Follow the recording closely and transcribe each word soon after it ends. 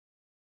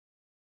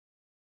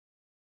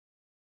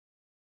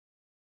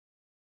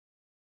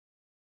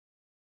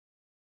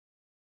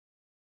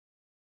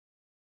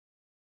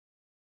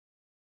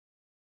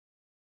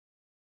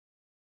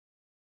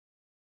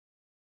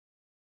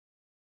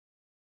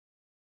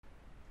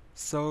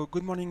So,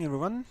 good morning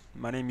everyone.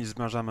 My name is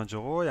Benjamin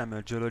Duro. I'm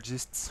a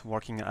geologist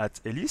working at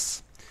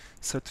Eliis.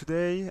 So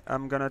today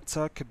I'm gonna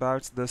talk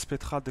about the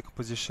spectral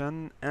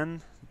decomposition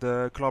and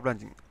the color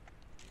blending.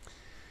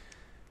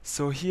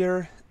 So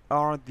here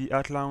are the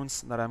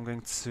outlines that I'm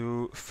going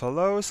to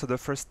follow. So the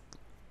first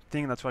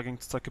thing that we're going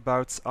to talk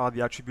about are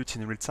the attributes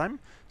in real time.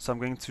 So I'm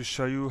going to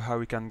show you how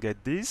we can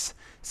get these.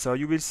 So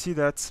you will see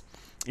that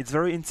it's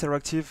very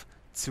interactive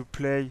to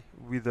play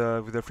with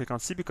the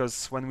frequency,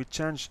 because when we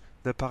change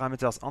the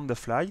parameters on the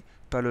fly,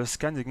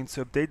 PaleoScan is going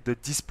to update the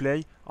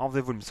display of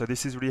the volume. So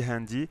this is really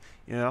handy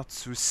in order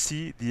to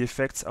see the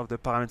effects of the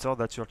parameter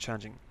that you're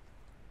changing.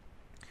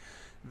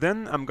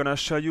 Then I'm going to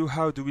show you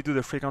how do we do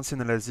the frequency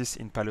analysis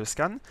in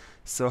PaleoScan.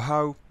 So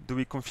how do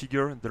we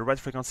configure the right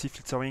frequency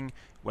filtering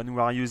when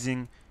we are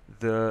using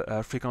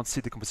the frequency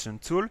decomposition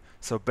tool,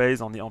 so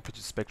based on the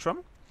amplitude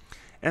spectrum.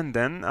 And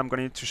then I'm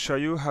going to show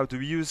you how do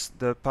we use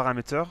the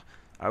parameter,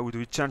 how do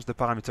we change the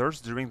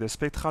parameters during the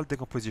spectral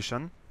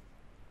decomposition,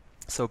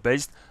 so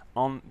based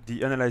on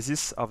the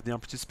analysis of the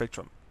amplitude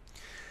spectrum.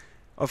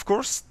 Of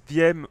course,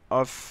 the aim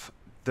of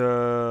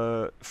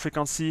the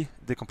frequency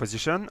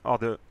decomposition or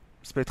the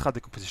spectral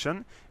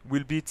decomposition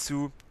will be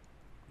to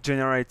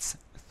generate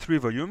 3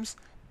 volumes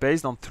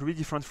based on 3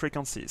 different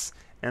frequencies.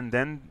 And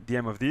then the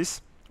aim of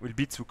this will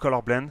be to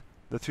color blend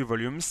the 3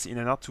 volumes in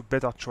order to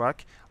better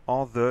track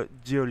all the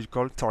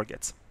geological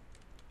targets.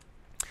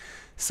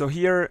 So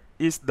here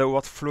is the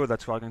workflow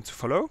that we are going to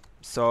follow.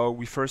 So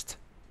we first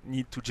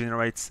need to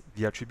generate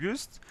the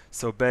attributes,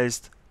 so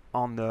based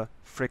on the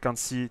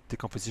frequency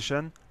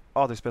decomposition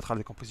or the spectral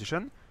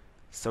decomposition.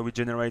 So we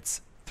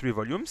generate 3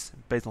 volumes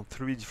based on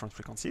 3 different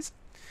frequencies.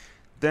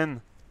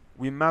 Then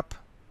we map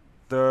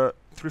the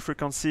 3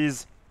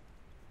 frequencies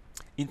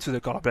into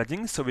the color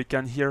blending, so we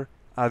can here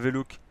have a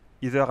look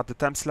either at the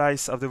time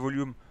slice of the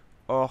volume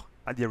or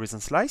at the horizon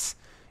slice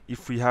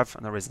if we have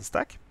an horizon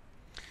stack.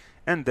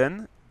 And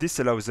then this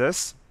allows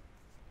us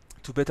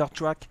to better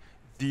track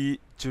the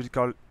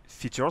geological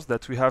features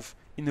that we have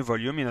in the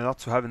volume in order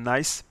to have a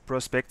nice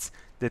prospect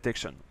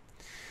detection.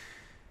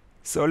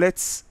 So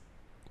let's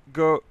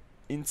go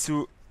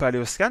into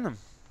PaleoScan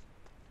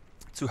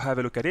to have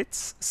a look at it.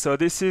 So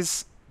this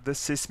is the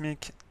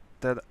Seismic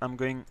that I'm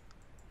going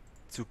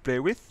to play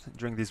with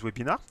during this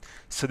webinar.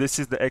 So this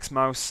is the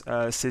Exmouth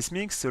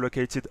Seismic, so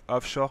located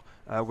offshore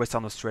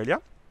Western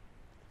Australia.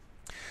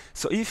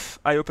 So if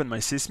I open my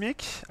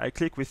Seismic, I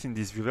click within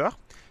this viewer.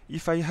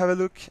 If I have a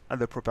look at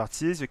the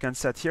properties, you can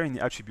see that here in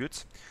the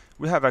attributes,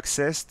 we have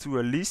access to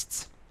a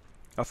list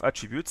of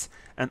attributes,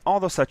 and all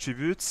those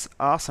attributes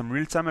are some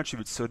real-time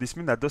attributes. So this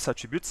means that those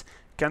attributes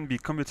can be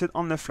computed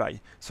on the fly.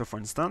 So for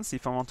instance,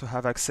 if I want to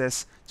have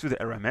access to the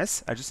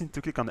RMS, I just need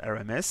to click on the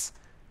RMS,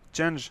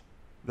 change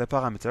the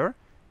parameter,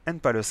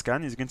 and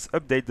PaleoScan is going to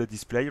update the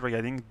display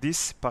regarding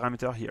this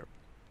parameter here.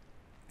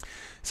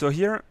 So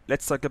here,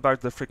 let's talk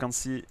about the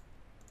frequency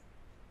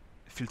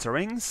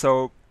filtering.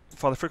 So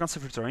for the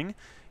frequency filtering,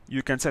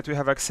 you can see that we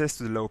have access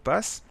to the low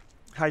pass,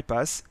 high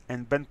pass,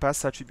 and band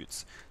pass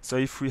attributes. So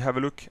if we have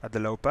a look at the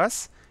low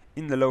pass,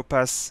 in the low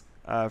pass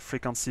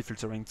frequency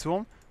filtering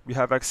tool, we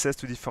have access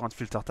to different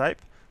filter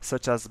types,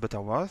 such as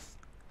Butterworth,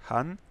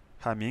 Hahn,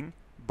 Hamming,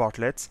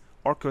 Bartlett,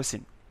 or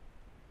Cousin.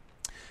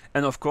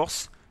 And of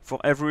course, for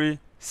every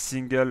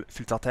single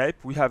filter type,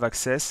 we have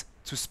access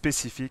to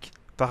specific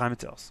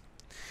parameters.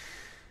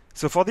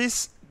 So for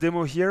this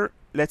demo here,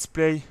 let's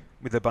play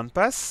with the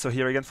bandpass. So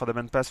here again, for the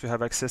bandpass, we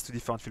have access to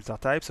different filter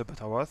types, so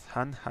Butterworth,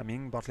 Hahn,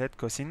 Hamming, Bartlett,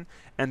 Cousin,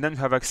 and then we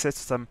have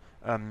access to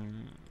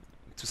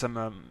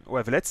some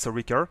wavelets, so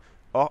Ricker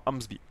or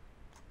Ormsby.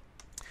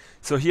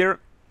 So here,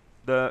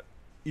 the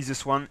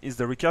easiest one is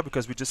the Ricker,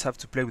 because we just have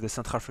to play with the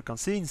central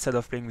frequency instead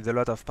of playing with a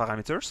lot of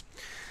parameters.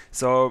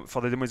 So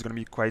for the demo, it's going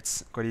to be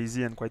quite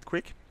easy and quite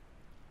quick.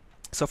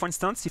 So for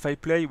instance, if I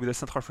play with the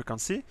central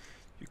frequency,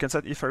 you can see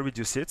that if I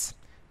reduce it,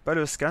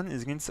 PaleoScan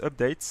is going to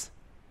update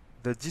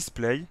the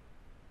display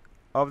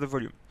of the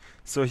volume.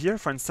 So here,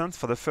 for instance,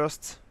 for the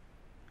first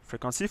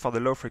frequency, for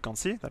the low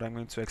frequency that I'm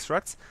going to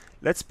extract,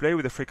 let's play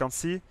with a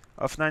frequency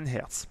of 9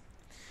 Hz.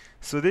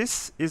 So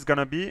this is going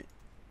to be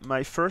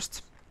my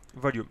first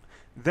volume.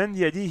 Then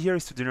the idea here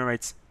is to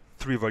generate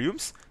 3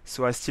 volumes,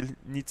 so I still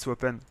need to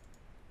open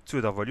 2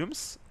 other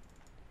volumes.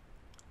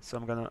 So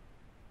I'm going to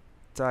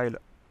tile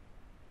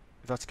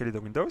vertically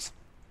the windows.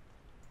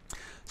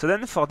 So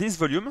then for this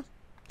volume,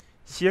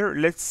 here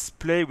let's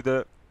play with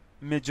the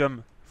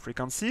medium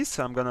frequency.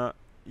 So I'm going to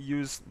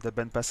use the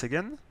bandpass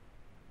again,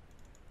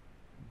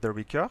 the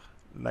Ricker,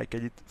 like I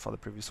did for the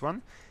previous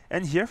one.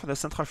 And here for the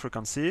central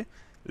frequency,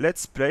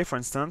 let's play, for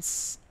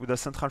instance, with a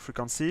central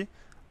frequency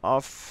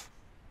of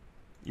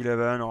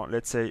 11 or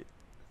let's say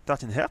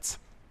 13 Hz.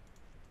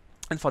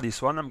 And for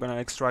this one, I'm going to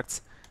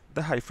extract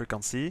the high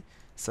frequency.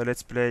 So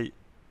let's play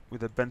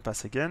with the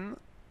bandpass again,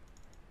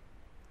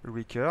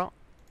 Ricker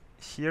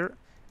here,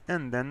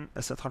 and then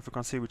a central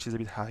frequency which is a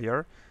bit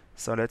higher.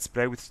 So let's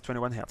play with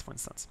 21 Hz, for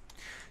instance.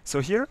 So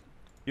here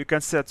you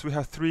can see that we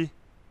have 3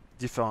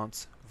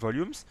 different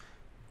volumes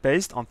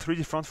based on 3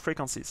 different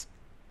frequencies.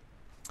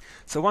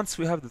 So once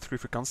we have the 3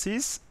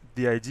 frequencies,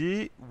 the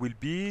idea will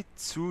be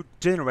to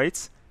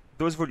generate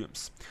those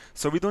volumes.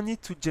 So we don't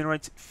need to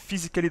generate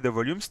physically the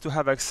volumes to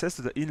have access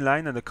to the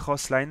inline and the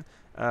crossline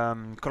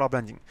color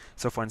blending.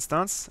 So for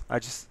instance, I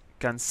just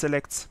can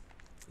select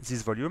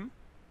this volume,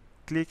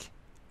 click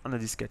on the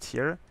diskette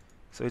here.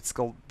 So it's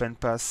called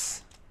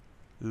bandpass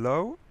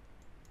low,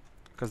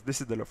 because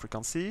this is the low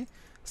frequency.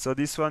 So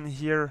this one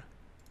here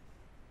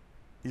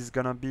is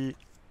gonna be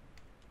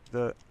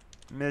the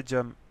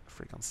medium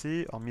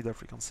frequency or middle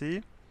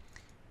frequency,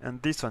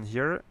 and this one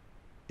here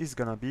is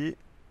gonna be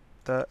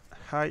the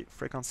high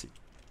frequency.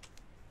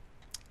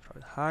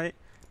 High,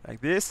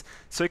 like this.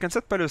 So you can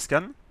set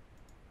PaleoScan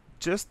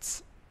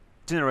just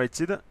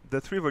generated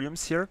the 3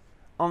 volumes here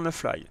on the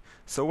fly.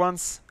 So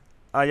once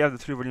I have the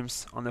 3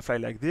 volumes on the fly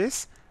like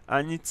this,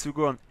 I need to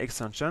go on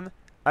extension,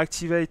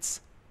 activate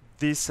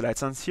this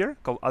license here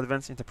called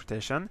Advanced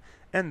Interpretation,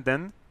 and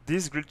then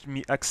this grants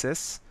me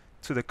access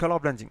to the color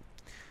blending.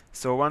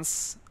 So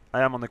once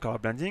I am on the color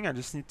blending, I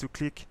just need to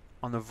click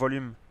on the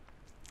volume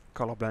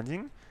color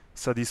blending.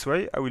 So this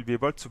way I will be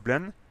able to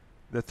blend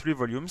the 3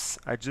 volumes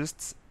I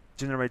just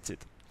generated.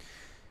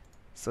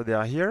 So they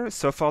are here.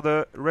 So for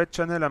the red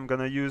channel, I'm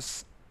gonna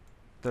use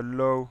the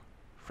low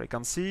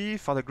frequency.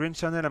 For the green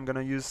channel, I'm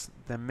gonna use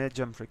the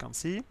medium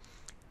frequency.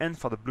 And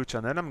for the blue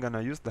channel, I'm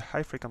gonna use the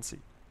high frequency.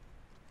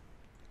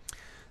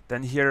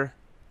 Then here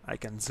I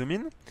can zoom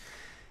in.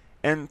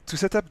 And to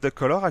set up the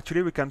color,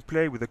 actually we can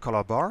play with the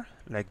color bar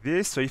like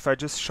this. So if I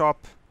just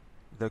sharp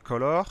the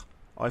color,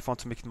 or if I want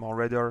to make it more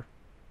redder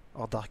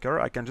or darker,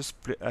 I can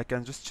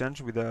just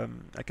change with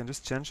I can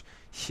just change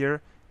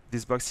here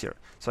this box here.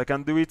 So I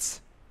can do it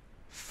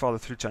for the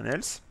 3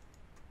 channels,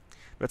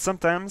 but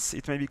sometimes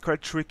it may be quite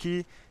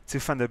tricky to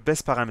find the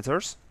best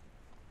parameters.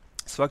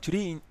 So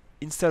actually,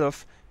 instead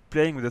of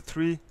playing with the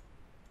 3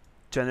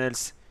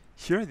 channels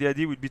here, the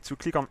idea would be to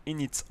click on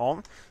init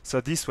on.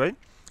 So this way,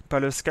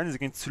 PaleoScan is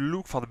going to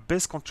look for the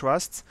best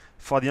contrast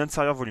for the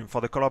entire volume,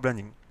 for the color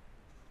blending.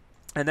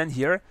 And then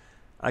here,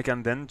 I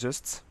can then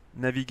just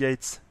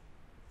navigate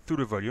through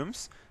the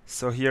volumes.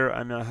 So here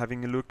I'm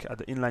having a look at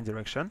the inline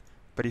direction,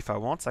 but if I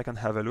want, I can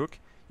have a look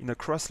in the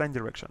crossline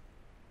direction.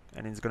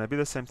 And it's going to be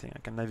the same thing. I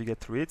can navigate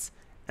through it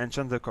and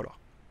change the color.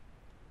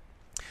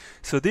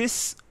 So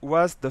this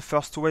was the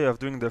first way of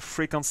doing the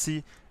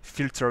frequency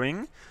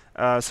filtering.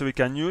 So we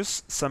can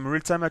use some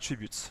real-time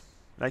attributes,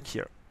 like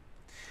here.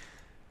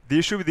 The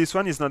issue with this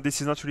one is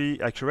this is not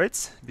really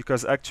accurate,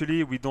 because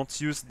actually we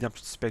don't use the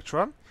amplitude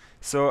spectrum.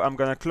 So I'm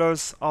going to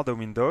close all the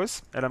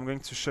windows, and I'm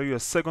going to show you a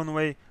second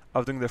way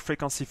of doing the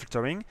frequency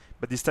filtering,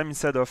 but this time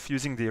instead of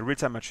using the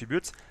real-time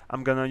attributes,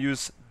 I'm gonna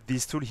use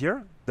this tool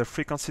here, the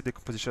frequency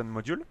decomposition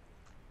module.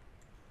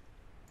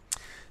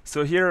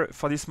 So here,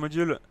 for this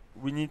module,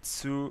 we need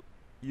to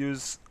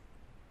use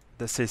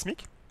the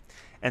Seismic,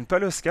 and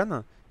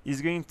PaleoScan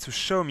is going to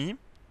show me,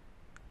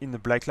 in the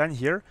black line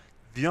here,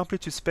 the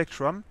amplitude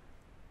spectrum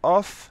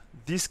of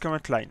this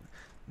current line.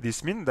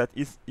 This means that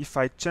if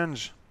I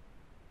change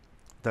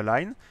the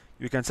line,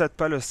 you can see that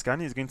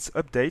PaleoScan is going to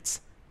update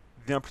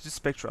the amplitude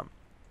spectrum.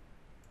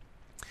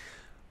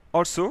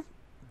 Also,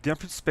 the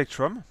amplitude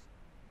spectrum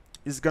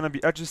is going to be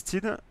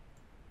adjusted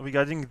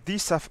regarding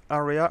this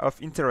area of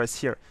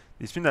interest here.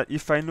 This means that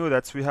if I know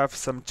that we have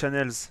some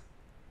channels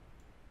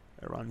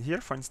around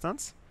here, for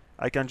instance,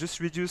 I can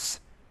just reduce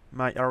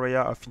my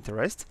area of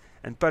interest,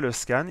 and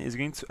PaleoScan is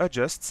going to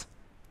adjust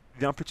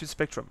the amplitude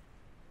spectrum.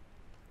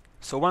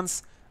 So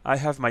once I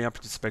have my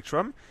amplitude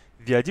spectrum,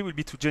 the idea will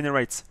be to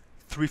generate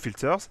 3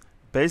 filters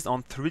based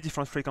on 3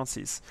 different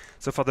frequencies.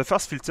 So for the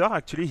first filter,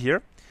 actually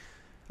here,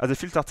 as a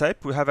filter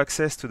type, we have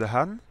access to the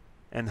Han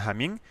and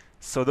Hamming.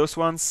 So those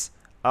ones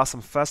are some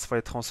fast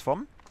Fourier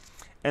transform.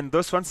 And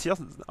those ones here,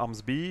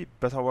 Ormsby,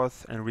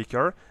 Butterworth, and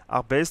Ricker,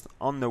 are based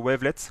on the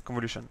wavelet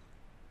convolution.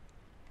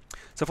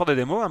 So for the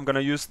demo, I'm going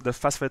to use the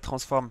fast Fourier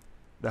transform,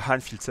 the Han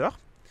filter.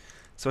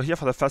 So here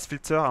for the fast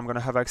filter, I'm going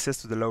to have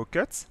access to the low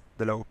cut,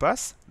 the low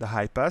pass, the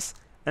high pass,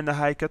 and the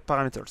high cut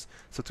parameters.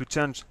 So to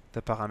change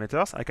the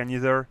parameters, I can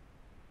either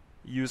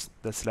use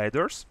the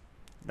sliders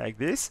like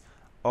this,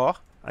 or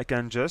I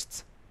can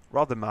just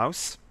roll the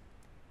mouse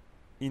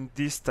in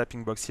this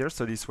typing box here,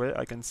 so this way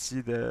I can see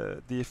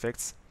the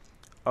effects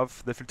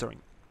of the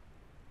filtering.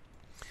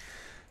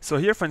 So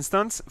here, for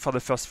instance, for the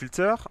first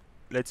filter,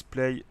 let's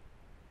play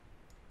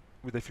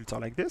with a filter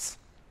like this.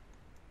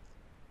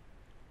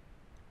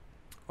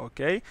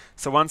 Okay,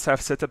 so once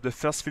I've set up the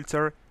first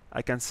filter,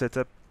 I can set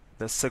up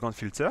the second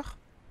filter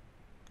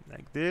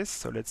like this.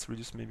 So let's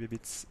reduce maybe a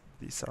bit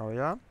this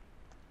area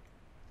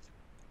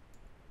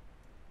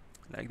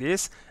like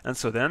this. And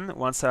so then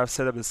once I have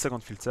set up the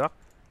second filter,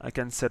 I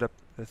can set up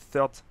the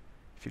third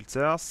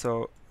filter.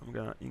 So I'm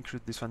gonna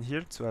include this one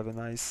here to have a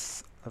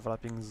nice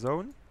overlapping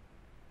zone,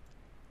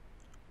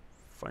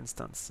 for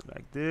instance,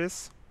 like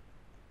this.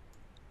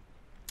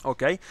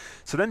 Okay,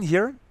 so then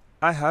here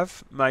I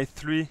have my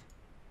 3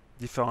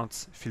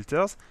 different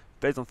filters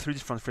based on 3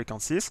 different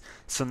frequencies.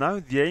 So now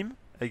the aim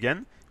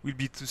again will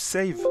be to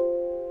save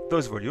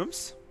those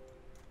volumes.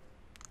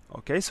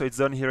 Okay, so it's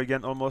done here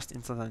again almost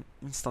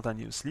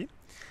instantaneously.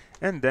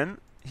 And then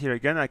here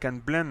again, I can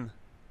blend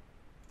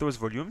those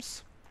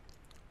volumes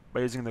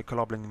by using the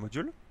color blending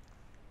module.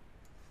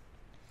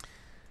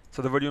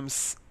 So the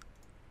volumes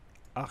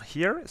are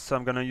here, so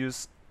I'm gonna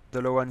use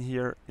the low one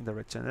here in the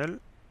red channel,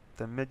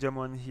 the medium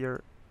one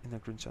here in the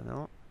green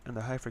channel, and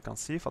the high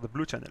frequency for the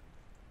blue channel.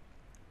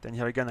 Then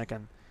here again I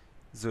can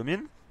zoom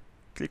in,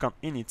 click on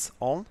Init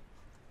All,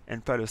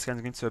 and PaleoScan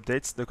is going to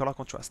update the color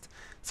contrast.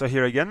 So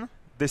here again,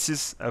 this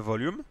is a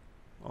volume,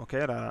 okay,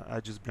 that I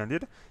just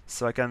blended,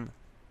 so I can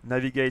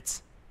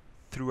navigate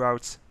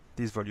throughout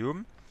this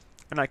volume,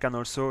 and I can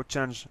also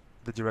change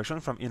the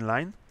direction from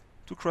inline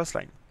to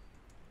crossline.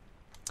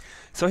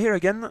 So here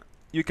again,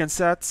 you can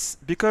set,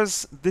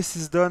 because this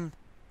is done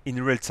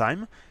in real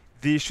time,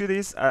 the issue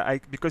is,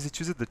 because it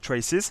uses the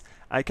traces,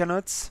 I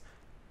cannot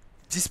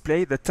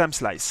display the time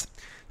slice.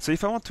 So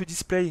if I want to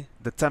display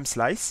the time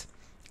slice,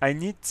 I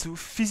need to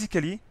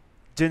physically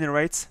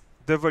generate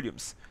the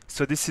volumes.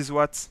 So this is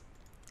what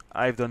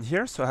I've done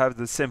here. So I have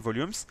the same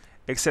volumes,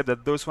 except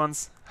that those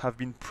ones have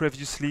been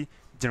previously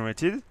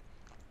generated.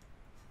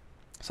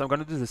 So I'm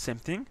going to do the same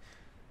thing.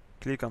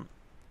 Click on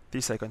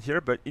this icon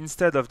here, but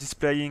instead of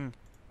displaying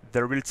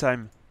the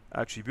real-time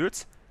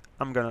attribute,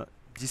 I'm going to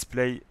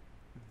display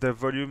the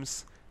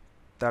volumes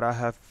that I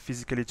have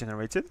physically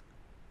generated.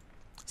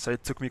 So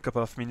it took me a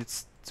couple of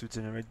minutes to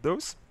generate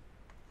those.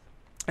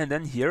 And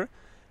then here,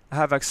 I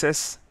have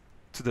access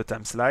to the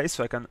time slice,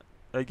 so I can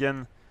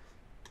again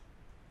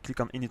click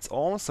on Init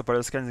All. So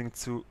PaleoScan is going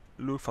to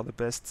look for the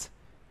best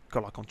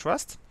color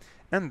contrast,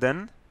 and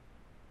then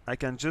I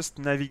can just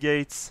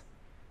navigate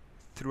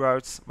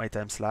throughout my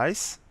time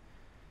slice.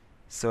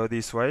 So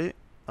this way,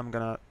 I'm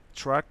gonna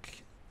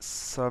track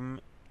some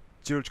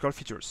geological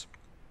features.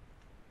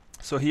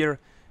 So here,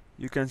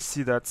 you can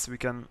see that we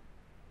can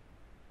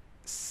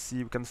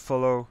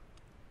follow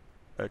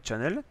a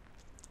channel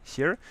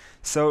here.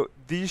 So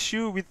the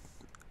issue with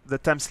the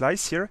time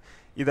slice here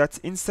is that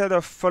instead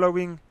of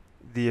following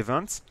the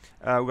event,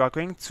 we are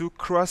going to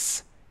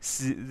cross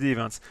the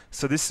events.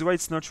 So this is why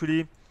it's not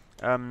really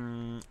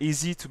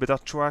easy to better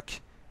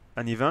track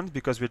an event,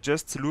 because we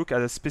just look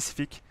at a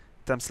specific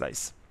time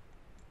slice.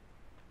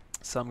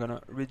 So I'm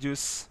gonna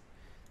reduce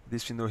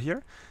this window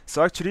here.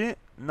 So actually,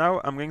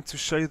 now I'm going to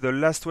show you the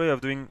last way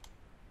of doing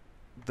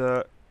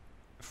the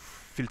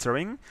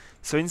filtering.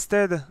 So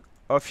instead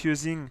of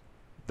using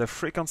the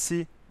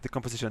frequency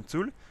decomposition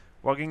tool,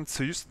 we're going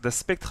to use the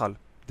spectral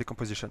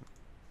decomposition.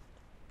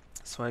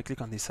 So I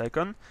click on this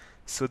icon.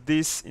 So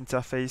this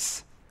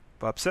interface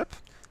pops up.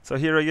 So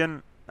here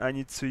again, I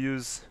need to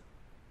use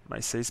my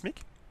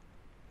Seismic.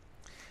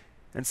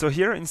 And so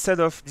here, instead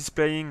of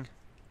displaying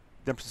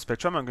the amplitude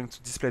spectrum, I'm going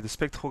to display the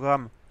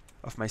spectrogram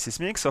of my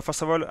Seismic. So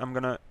first of all, I'm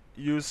going to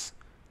use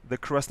the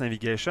cross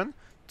navigation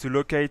to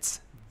locate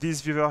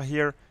this viewer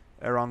here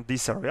around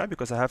this area,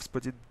 because I have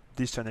spotted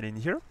this channel in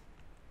here.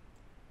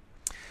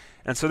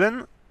 And so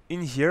then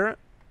in here,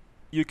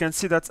 you can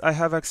see that I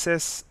have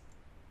access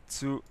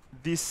to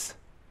this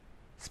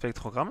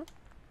spectrogram.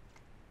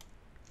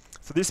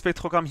 So this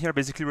spectrogram here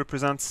basically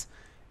represents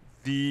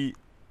the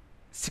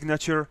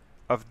signature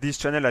of this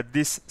channel at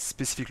this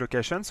specific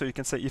location. So you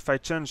can say if I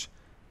change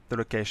the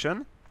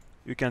location,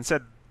 you can say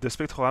the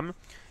spectrogram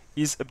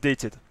is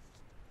updated.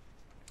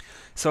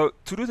 So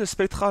to do the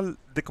spectral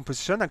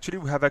decomposition, actually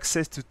we have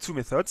access to two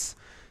methods.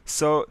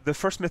 So the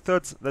first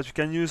method that you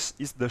can use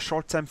is the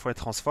short time Fourier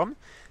transform.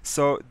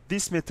 So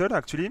this method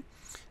actually,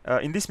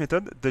 in this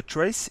method, the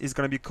trace is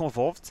going to be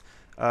convolved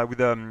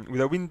with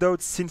a windowed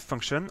synth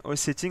function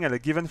oscillating at a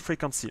given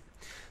frequency.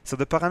 So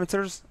the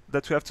parameters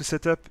that we have to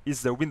set up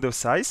is the window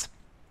size,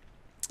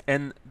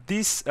 and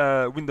this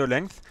window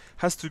length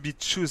has to be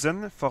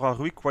chosen for our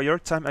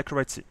required time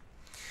accuracy.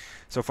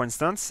 So for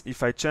instance,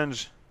 if I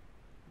change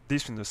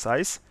this window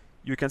size,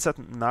 you can set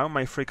now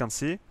my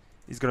frequency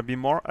is going to be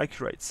more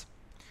accurate.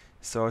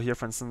 So here,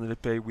 for instance, I'll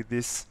play with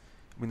this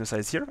window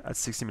size here at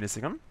 60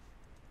 milliseconds.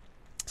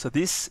 So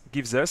this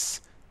gives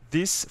us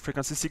this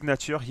frequency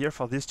signature here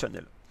for this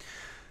channel.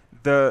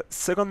 The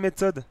second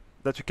method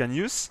that you can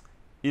use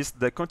is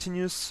the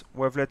continuous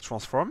wavelet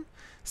transform.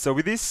 So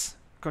with this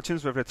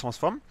continuous wavelet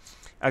transform,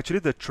 actually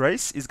the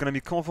trace is going to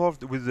be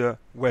convolved with the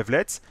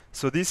wavelet.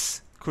 So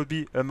this could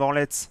be a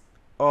morlet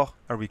or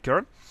a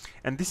recurve,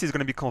 and this is going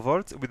to be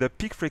convolved with a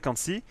peak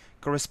frequency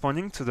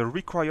corresponding to the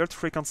required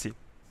frequency.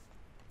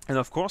 And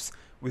of course,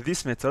 with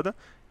this method,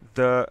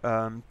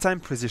 the time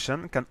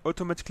precision can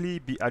automatically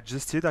be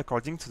adjusted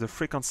according to the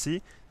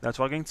frequency that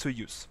we're going to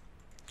use.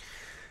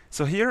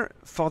 So here,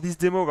 for this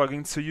demo, we're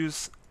going to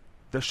use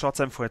the short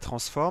time Fourier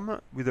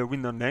transform with a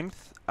window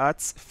length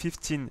at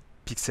 15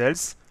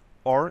 pixels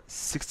or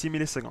 60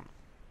 milliseconds.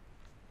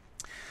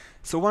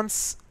 So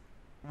once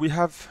we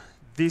have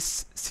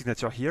this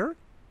signature here,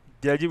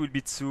 the idea will be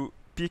to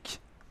pick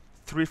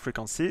 3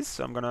 frequencies.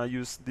 So I'm going to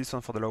use this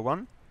one for the low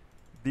one,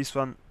 this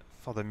one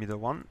for the middle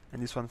one,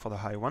 and this one for the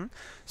high one.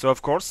 So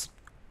of course,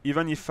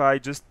 even if I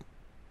just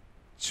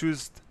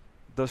choose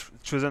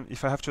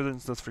if I have chosen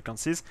those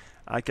frequencies,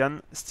 I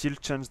can still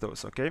change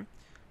those, okay?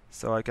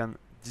 So I can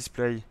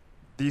display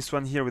this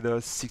one here with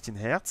a 16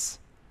 Hz,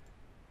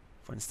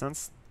 for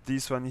instance,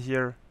 this one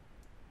here,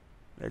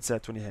 let's say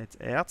at 28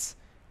 Hz,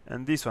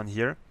 and this one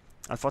here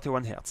at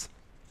 41 Hz.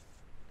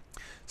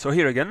 So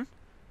here again,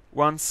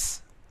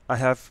 once I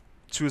have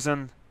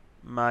chosen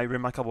my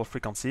remarkable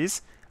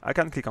frequencies, I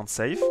can click on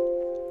Save.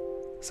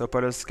 So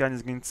PaleoScan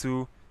is going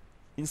to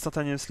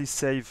instantaneously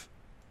save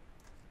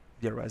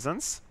the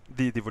horizons,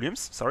 the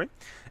volumes, sorry,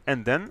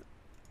 and then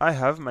I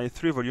have my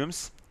 3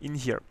 volumes in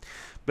here.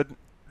 But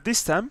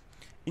this time,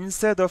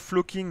 instead of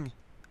looking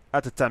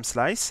at a time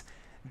slice,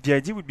 the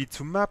idea would be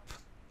to map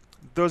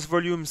those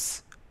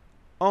volumes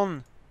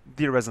on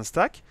the horizon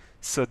stack.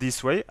 So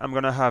this way, I'm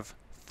going to have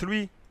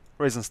 3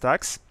 horizon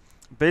stacks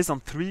based on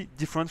 3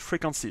 different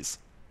frequencies.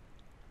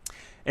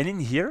 And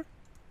in here,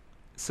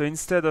 so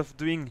instead of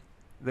doing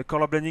the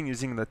color blending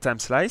using the time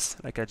slice,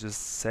 like I just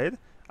said,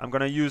 I'm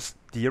going to use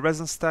the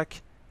horizon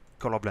stack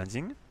color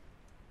blending,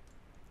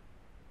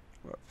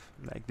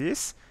 like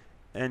this.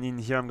 And in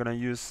here, I'm going to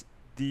use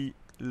the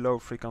low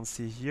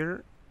frequency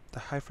here,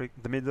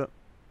 the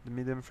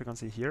medium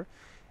frequency here,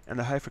 and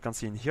the high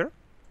frequency in here.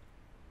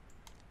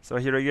 So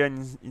here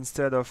again,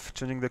 instead of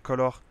changing the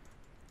color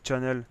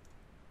channel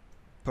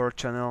per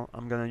channel,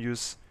 I'm going to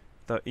use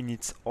the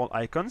init all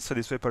icon. So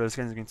this way,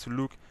 PaleoScan is going to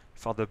look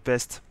for the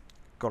best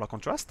color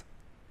contrast.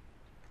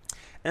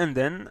 And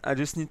then I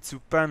just need to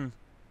pan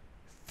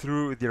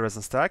through the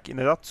horizon stack in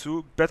order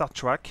to better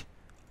track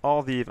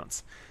all the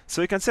events.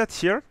 So you can see that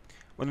here,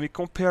 when we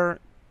compare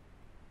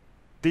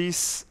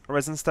this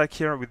horizon stack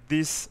here with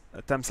this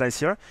time slice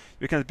here,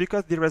 you can,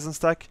 because the horizon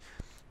stack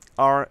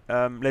are,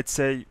 let's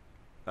say,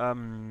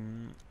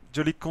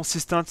 really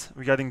consistent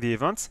regarding the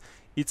events,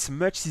 it's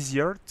much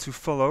easier to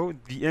follow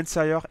the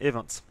entire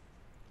event.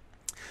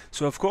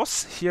 So of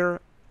course, here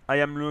I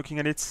am looking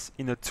at it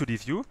in a 2D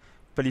view,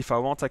 but if I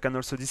want, I can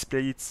also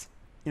display it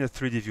in a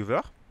 3D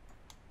viewer,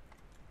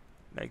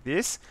 like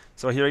this.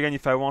 So here again,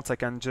 if I want, I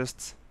can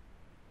just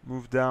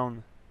move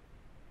down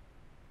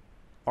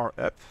or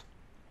up,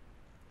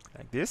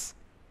 like this.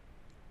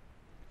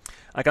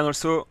 I can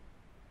also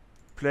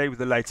play with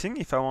the lighting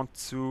if I want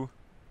to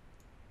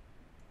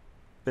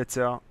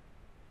better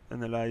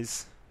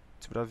analyze,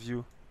 to better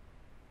view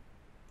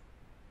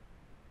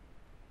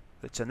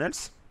the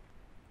channels.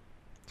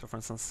 So for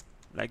instance,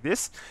 like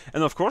this.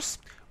 And of course,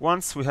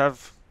 once we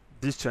have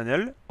this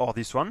channel or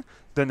this one,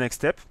 the next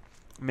step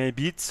may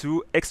be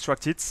to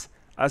extract it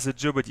as a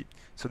geobody.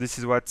 So this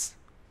is what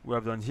we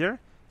have done here.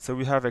 So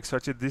we have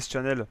extracted this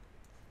channel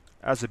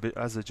as a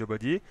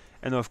geobody,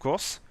 and of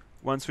course,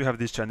 once we have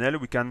this channel,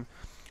 we can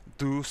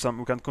compute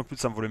some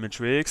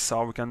volumetrics,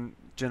 or we can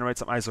generate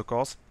some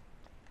isocores,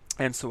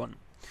 and so on.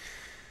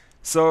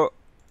 So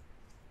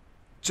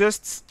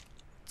just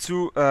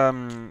to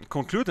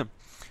conclude,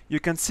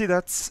 you can see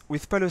that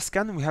with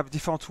PaleoScan we have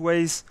different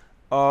ways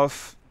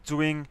of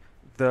doing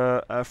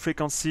the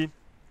frequency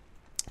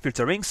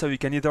filtering. So you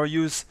can either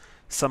use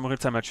some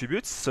real-time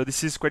attributes. So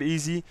this is quite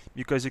easy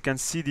because you can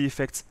see the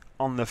effects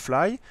on the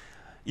fly.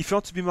 If you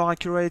want to be more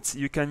accurate,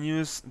 you can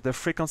use the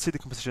frequency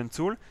decomposition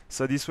tool.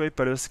 So this way,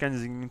 PaleoScan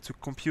is going to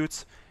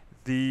compute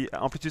the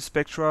amplitude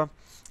spectra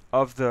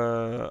of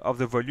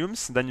the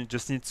volumes. Then you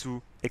just need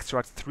to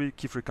extract 3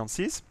 key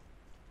frequencies.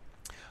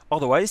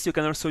 Otherwise, you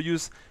can also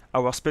use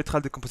our spectral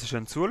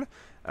decomposition tool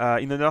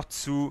in order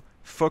to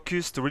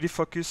really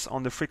focus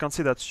on the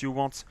frequency that you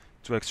want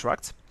to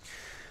extract.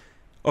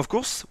 Of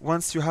course,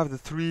 once you have the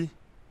 3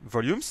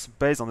 volumes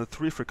based on the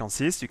 3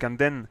 frequencies, you can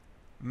then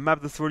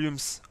map the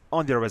volumes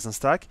on the horizon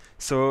stack.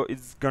 So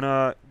it's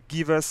gonna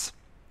give us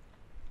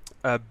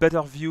a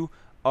better view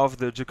of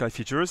the geological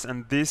features,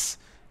 and this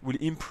will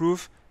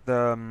improve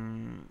the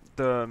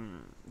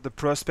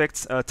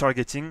prospect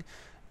targeting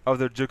of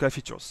the geological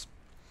features.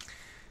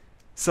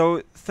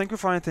 So thank you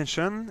for your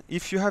attention.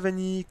 If you have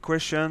any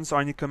questions or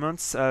any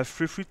comments,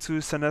 feel free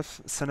to send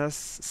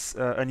us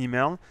an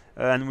email,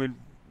 and we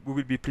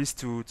will be pleased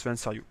to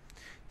answer you.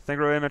 Thank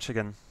you very much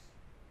again.